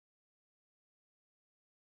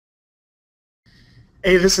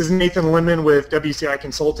Hey, this is Nathan Lemon with WCI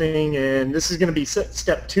Consulting, and this is going to be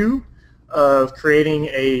step 2 of creating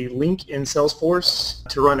a link in Salesforce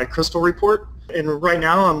to run a crystal report. And right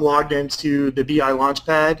now I'm logged into the BI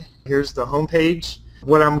Launchpad. Here's the home page.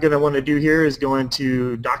 What I'm going to want to do here is go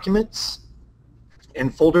into Documents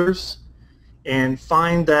and Folders and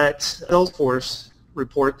find that Salesforce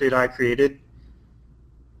report that I created.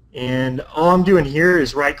 And all I'm doing here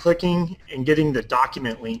is right-clicking and getting the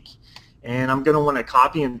document link. And I'm going to want to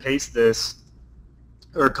copy and paste this,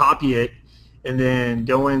 or copy it, and then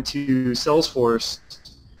go into Salesforce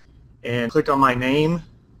and click on my name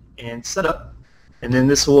and setup. And then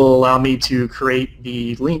this will allow me to create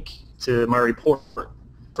the link to my report.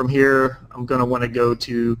 From here, I'm going to want to go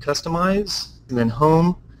to Customize, and then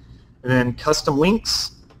Home, and then Custom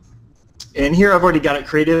Links. And here I've already got it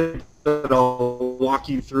created, but I'll walk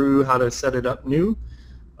you through how to set it up new.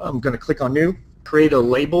 I'm going to click on New. Create a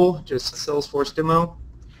label, just Salesforce demo,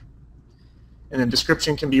 and the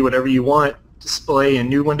description can be whatever you want. Display a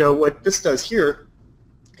new window. What this does here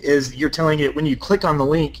is you're telling it when you click on the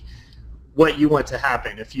link what you want to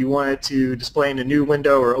happen. If you want it to display in a new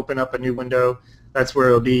window or open up a new window, that's where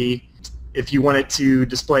it'll be. If you want it to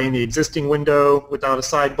display in the existing window without a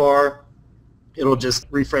sidebar, it'll just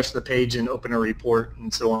refresh the page and open a report,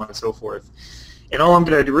 and so on and so forth. And all I'm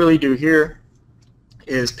going to really do here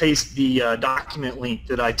is paste the document link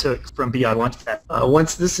that I took from BI Launchpad.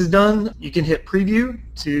 Once this is done, you can hit preview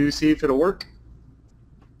to see if it'll work.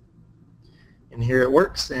 And here it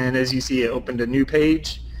works, and as you see, it opened a new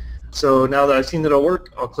page. So now that I've seen that it'll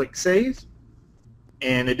work, I'll click Save.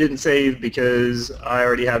 And it didn't save because I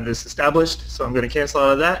already have this established, so I'm going to cancel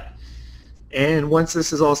out of that. And once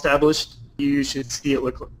this is all established, you should see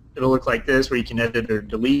it'll look like this, where you can edit or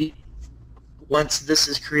delete. Once this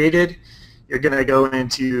is created, you're going to go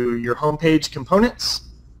into your homepage components,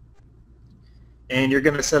 and you're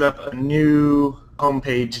going to set up a new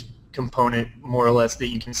homepage component, more or less, that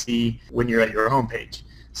you can see when you're at your homepage.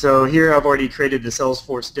 So here I've already created the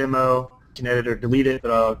Salesforce demo. You can edit or delete it,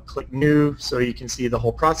 but I'll click New so you can see the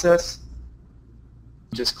whole process.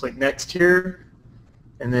 Just click Next here,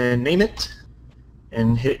 and then name it,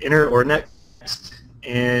 and hit Enter or Next.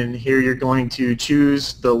 And here you're going to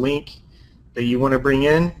choose the link that you want to bring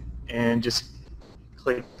in, and just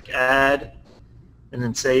click Add and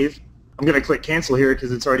then Save. I'm going to click Cancel here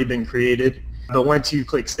because it's already been created. But once you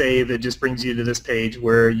click Save, it just brings you to this page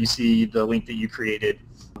where you see the link that you created.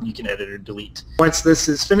 You can edit or delete. Once this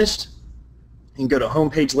is finished, you can go to Home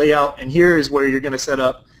Page Layout, and here is where you're going to set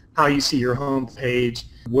up how you see your home page,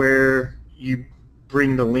 where you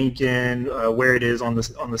bring the link in, where it is on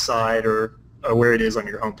the side, or where it is on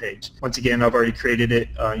your home page. Once again, I've already created it.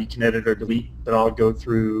 You can edit or delete, but I'll go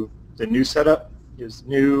through the new setup. Here's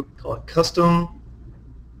New, call it Custom,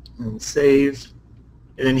 and Save.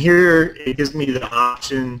 And then here it gives me the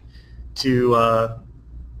option to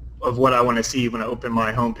of what I want to see when I open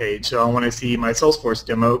my home page. So I want to see my Salesforce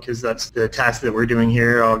demo because that's the task that we're doing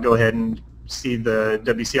here. I'll go ahead and see the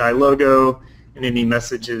WCI logo and any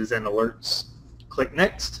messages and alerts. Click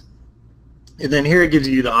Next. And then here it gives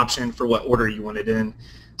you the option for what order you want it in.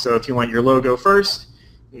 So if you want your logo first,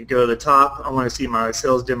 you go to the top. I want to see my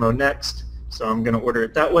sales demo next, so I'm going to order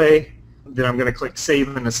it that way. Then I'm going to click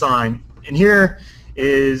Save and Assign. And here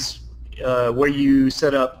is where you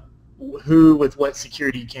set up who with what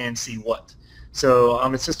security can see what. So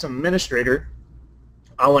I'm a system administrator.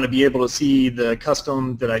 I want to be able to see the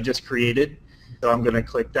custom that I just created. So I'm going to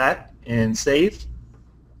click that and Save.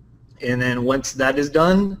 And then once that is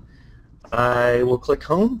done, I will click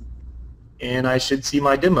Home, and I should see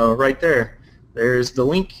my demo right there. There's the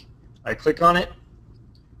link. I click on it,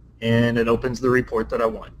 and it opens the report that I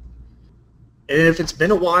want. And if it's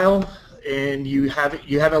been a while and you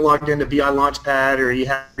haven't logged into BI Launchpad, or you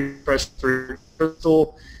haven't refreshed through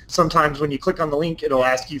Crystal, sometimes when you click on the link, it'll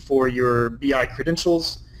ask you for your BI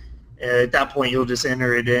credentials. At that point, you'll just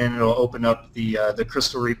enter it in, and it'll open up the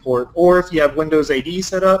Crystal report. Or if you have Windows AD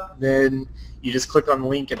set up, then you just click on the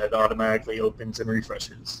link and it automatically opens and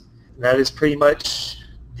refreshes. And that is pretty much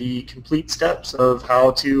the complete steps of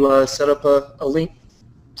how to set up a link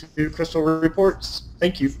to Crystal reports.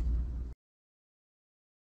 Thank you.